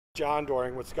John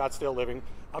Doring with Scottsdale Living.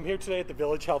 I'm here today at the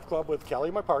Village Health Club with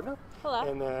Kelley, my partner. Hello.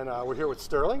 And then we're here with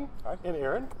Sterling and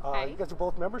Erin. Hi. You guys are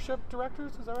both membership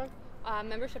directors, is that right?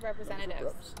 Membership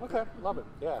representatives. Okay, love it.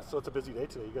 Yeah, so it's a busy day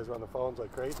today. You guys are on the phones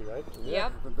like crazy, right? Yeah,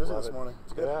 Yep. we've been busy Love this it. morning.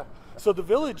 It's good. Yeah. So the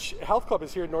Village Health Club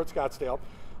is here in North Scottsdale,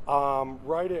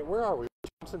 right at, where are we?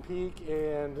 Thompson Peak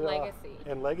and Legacy.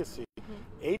 Legacy.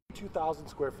 82,000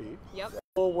 square feet. Yep.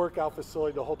 Full workout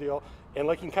facility, the whole deal. And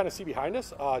like you can kind of see behind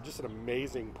us, just an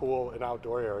amazing pool and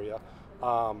outdoor area.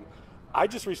 I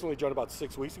just recently joined about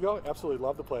 6 weeks ago. Absolutely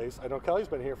love the place. I know Kelley's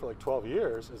been here for like 12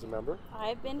 years as a member.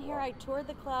 I've been here. I toured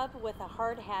the club with a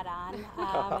hard hat on,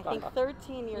 I think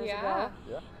 13 years ago,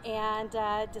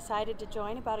 and decided to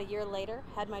join about a year later.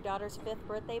 Had my daughter's 5th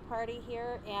birthday party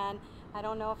here, and I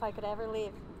don't know if I could ever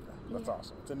leave. That's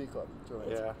awesome. It's a neat club. It's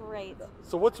really Yeah. Great.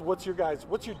 So what's your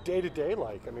day-to-day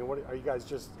like? I mean, what are you guys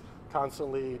just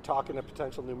constantly talking to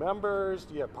potential new members?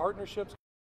 Do you have partnerships?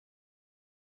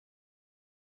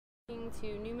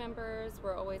 To new members,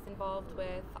 we're always involved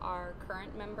with our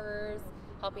current members,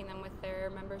 helping them with their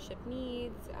membership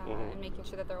needs, and making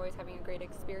sure that they're always having a great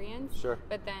experience. Sure.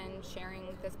 But then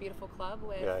sharing this beautiful club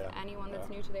with anyone that's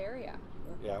new to the area.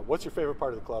 Yeah. What's your favorite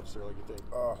part of the club, Sterling, you think?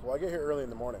 well, I get here early in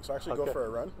the morning, so I actually go for a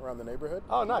run around the neighborhood.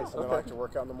 Oh, nice. And then I like to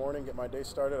work out in the morning, get my day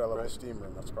started. I love the steam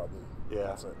room. That's probably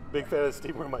that's it. Big fan of the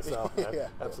steam room myself. Yeah.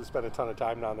 Absolutely spend a ton of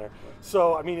time down there.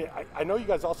 So, I mean, I know you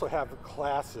guys also have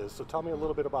classes, so tell me a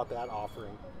little bit about that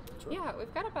offering. Sure. Yeah,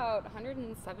 we've got about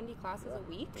 170 classes a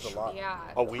week. There's a lot. Yeah,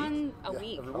 A week? A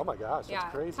week. Oh my gosh,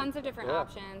 that's crazy. Tons of different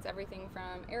options, everything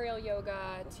from aerial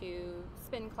yoga to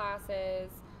spin classes,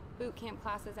 boot camp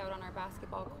classes out on our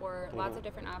basketball court, lots of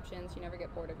different options. You never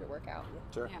get bored of your workout.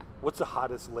 Sure. Yeah. What's the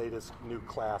hottest, latest new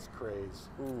class craze?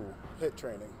 Ooh, HIIT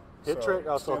training.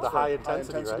 So the high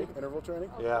intensity, right? Interval training.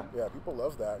 Yeah. Yeah, people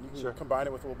love that. You can combine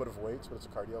it with a little bit of weights, but it's a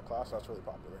cardio class. So that's really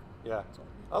popular. Yeah. So,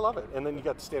 I love it. And then you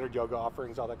got the standard yoga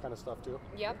offerings, all that kind of stuff too.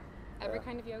 Yep. Every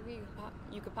kind of yoga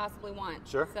you could possibly want.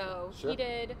 Sure. So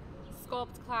heated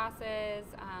sculpt classes.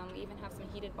 We even have some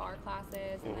heated bar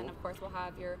classes, and then of course we'll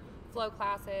have your flow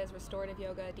classes, restorative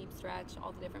yoga, deep stretch,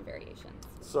 all the different variations.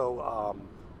 So,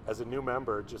 as a new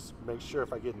member, just make sure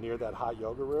if I get near that hot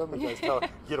yoga room, you guys tell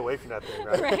get away from that thing,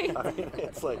 right? Right. I mean,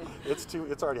 it's like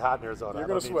it's already hot in Arizona. You're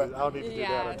gonna sweat. I don't need to do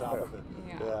that on top of it.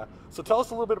 Yeah. So tell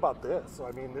us a little bit about this. So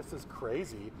I mean, this is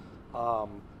crazy.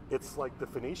 It's like the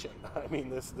Phoenician. I mean,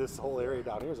 this whole area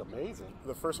down here is amazing.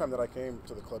 The first time that I came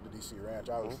to the club to DC Ranch,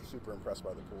 I was super impressed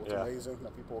by the pool. It's amazing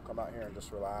that people will come out here and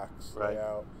just relax, lay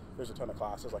out. There's a ton of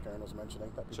classes, like Erin was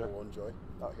mentioning, that people will enjoy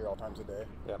out here all times a day.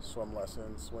 Swim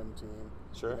lessons, swim team,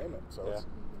 you name it. So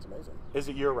it's amazing. Is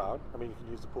it year round? I mean, you can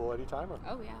use the pool anytime? Or?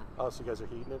 Oh yeah. Oh, so you guys are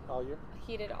heating it all year?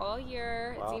 Heated all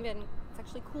year. Wow. It's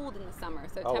actually cooled in the summer,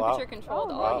 so Oh, temperature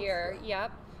controlled all year. Yeah.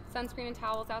 Yep. Sunscreen and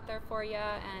towels out there for you,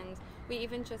 and we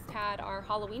even just had our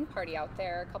Halloween party out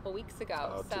there a couple weeks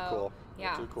ago. Oh, so too cool.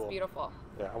 yeah, Too cool. it's beautiful.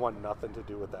 Yeah, I want nothing to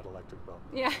do with that electric bill.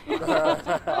 Yeah.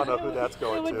 I don't know who that's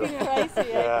going It would to. be pricey.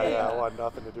 Yeah, I want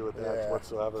nothing to do with that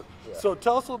whatsoever. Yeah. So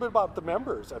tell us a little bit about the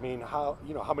members. I mean, how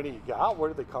many you got? Where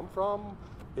do they come from?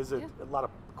 Is it a lot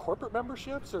of corporate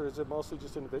memberships, or is it mostly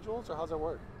just individuals, or how's that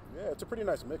work? Yeah, it's a pretty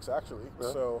nice mix actually.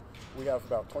 Really? So we have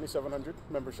about 2,700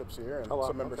 memberships here, and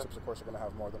some memberships, of course, are going to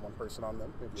have more than one person on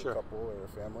them, maybe a couple or a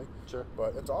family. Sure.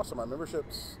 But it's awesome. Our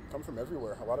memberships come from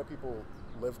everywhere. A lot of people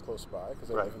live close by because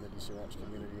they live in the DC Ranch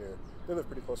community, or they live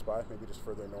pretty close by, maybe just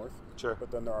further north. Sure.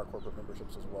 But then there are corporate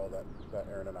memberships as well that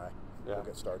Erin and I will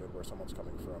get started, where someone's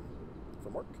coming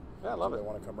from work. Yeah, I love it. They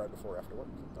want to come right before or after work.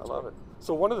 I love it.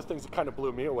 So one of the things that kind of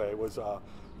blew me away was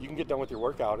you can get done with your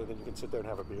workout and then you can sit there and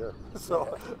have a beer.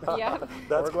 So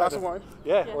that's or a glass of wine.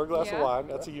 Yeah, or a glass of wine.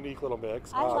 That's a unique little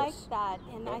mix. I like that,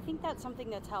 and I think that's something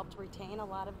that's helped retain a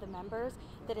lot of the members,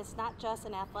 that it's not just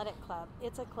an athletic club.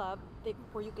 It's a club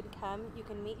where you can come, you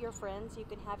can meet your friends, you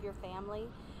can have your family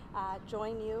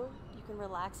join you. You can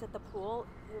relax at the pool.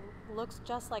 It looks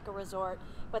just like a resort,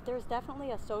 but there's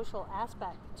definitely a social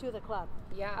aspect to the club,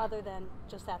 other than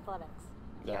just athletics.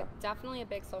 Yeah, definitely a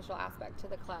big social aspect to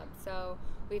the club. So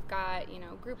we've got,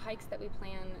 group hikes that we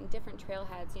plan and different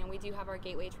trailheads. We do have our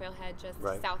Gateway Trailhead just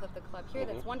south of the club here.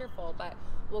 That's wonderful, but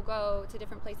we'll go to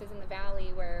different places in the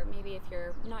valley where maybe if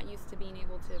you're not used to being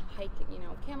able to hike,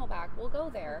 Camelback, we'll go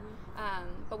there.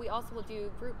 But we also will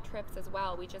do group trips as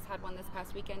well. We just had one this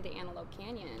past weekend to Antelope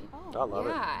Canyon. I love it.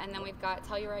 Yeah, and then we've got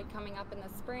Telluride coming up in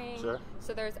the spring. Sure.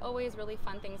 So there's always really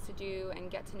fun things to do and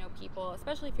get to know people,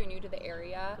 especially if you're new to the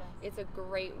area. It's a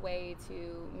great way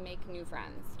to make new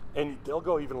friends. And they'll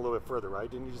go even a little bit further,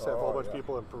 right? Didn't you just have a whole bunch of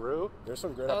people in Peru? There's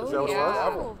some great episodes.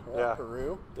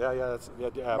 Peru. Yeah, that's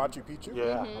Machu Picchu.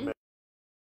 Yeah.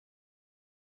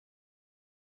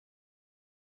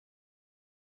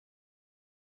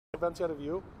 events yet of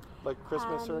you? Like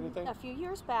Christmas or anything? A few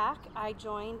years back, I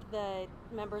joined the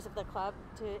members of the club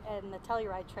in the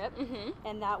Telluride trip,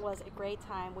 and that was a great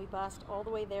time. We bussed all the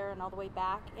way there and all the way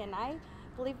back, and I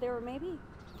believe there were maybe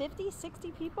 50,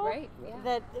 60 people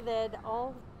that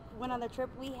all went on the trip.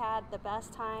 We had the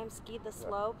best time, skied the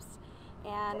slopes,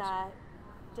 and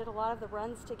did a lot of the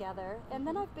runs together. And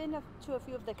then I've been to a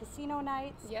few of the casino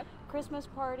nights, Christmas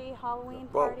party, Halloween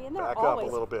party, and they're back always up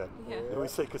a little bit. Did we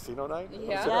say casino night?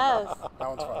 Yes. That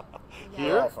one's fun.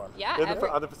 Here? Fun. Yeah.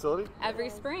 On the facility? Every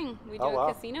spring we do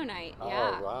a casino night. Oh,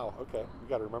 wow. Okay. You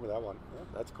got to remember that one. Yeah.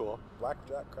 That's cool.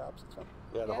 Blackjack, craps, it's fun.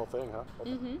 Yeah, the whole thing, huh?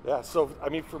 Yeah, so, I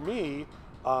mean, for me,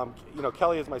 you know,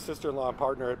 Kelley is my sister-in-law and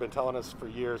partner, had been telling us for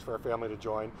years for our family to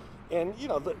join. And, you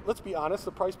know, let's be honest,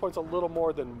 the price point's a little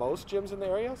more than most gyms in the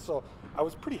area, so I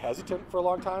was pretty hesitant for a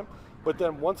long time. But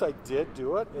then once I did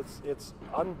do it, it's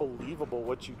unbelievable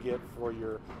what you get for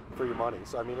your money.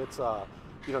 So, I mean, it's,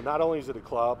 you know, not only is it a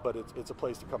club, but it's a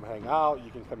place to come hang out.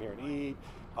 You can come here and eat.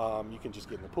 You can just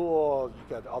get in the pool.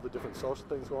 You got all the different social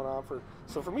things going on.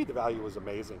 So for me, the value was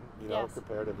amazing, you know,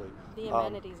 comparatively. The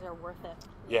amenities are worth it.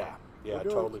 Yeah,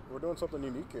 totally. We're doing something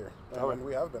unique here, and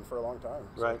we have been for a long time.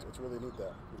 So it's really neat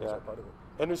that you guys are part of it.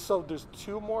 And there's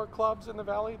 2 more clubs in the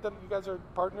valley that you guys are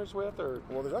partners with, or?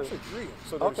 Well, there's actually 3.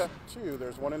 So there's 2.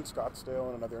 There's one in Scottsdale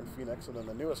and another in Phoenix, and then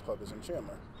the newest club is in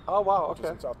Chandler. Oh wow, which is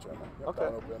in South Chandler. Yep,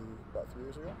 that one opened about 3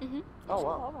 years ago. Oh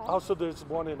wow. Oh, so there's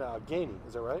one in Gainey,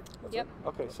 is that right? Yep.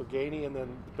 Okay, so Gainey and then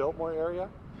the Biltmore area,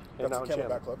 and that's the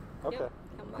Camelback Club. Okay,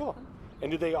 cool.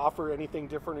 And do they offer anything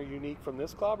different or unique from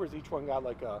this club, or has each one got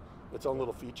like its own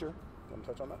little feature? Want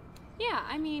to touch on that? Yeah,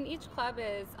 I mean, each club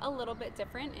is a little bit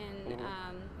different in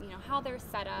you know, how they're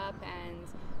set up and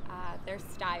their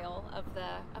style of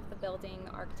the building,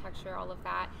 the architecture, all of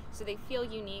that. So they feel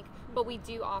unique, but we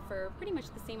do offer pretty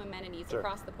much the same amenities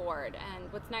across the board.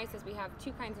 And what's nice is we have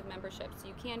 2 kinds of memberships.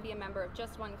 You can be a member of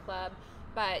just one club,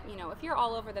 but you know, if you're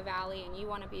all over the valley and you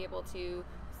want to be able to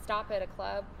stop at a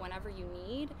club whenever you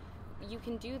need, you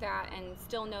can do that and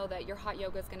still know that your hot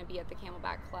yoga is going to be at the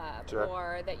Camelback Club,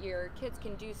 or that your kids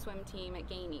can do swim team at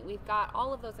Gainey. We've got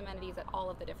all of those amenities at all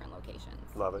of the different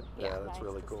locations. Love it. Yeah, that's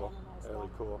really cool. Really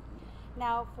cool.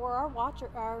 Now, for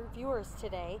our viewers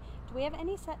today, do we have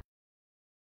any set?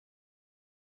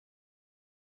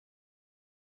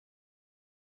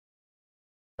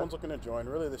 Someone's looking to join.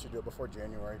 Really, they should do it before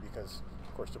January because,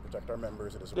 of course, to protect our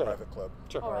members, it is a private club.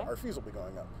 Our fees will be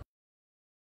going up.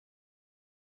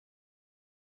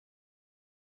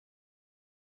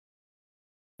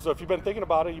 So if you've been thinking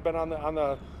about it, you've been on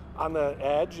the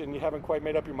edge and you haven't quite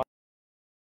made up your mind.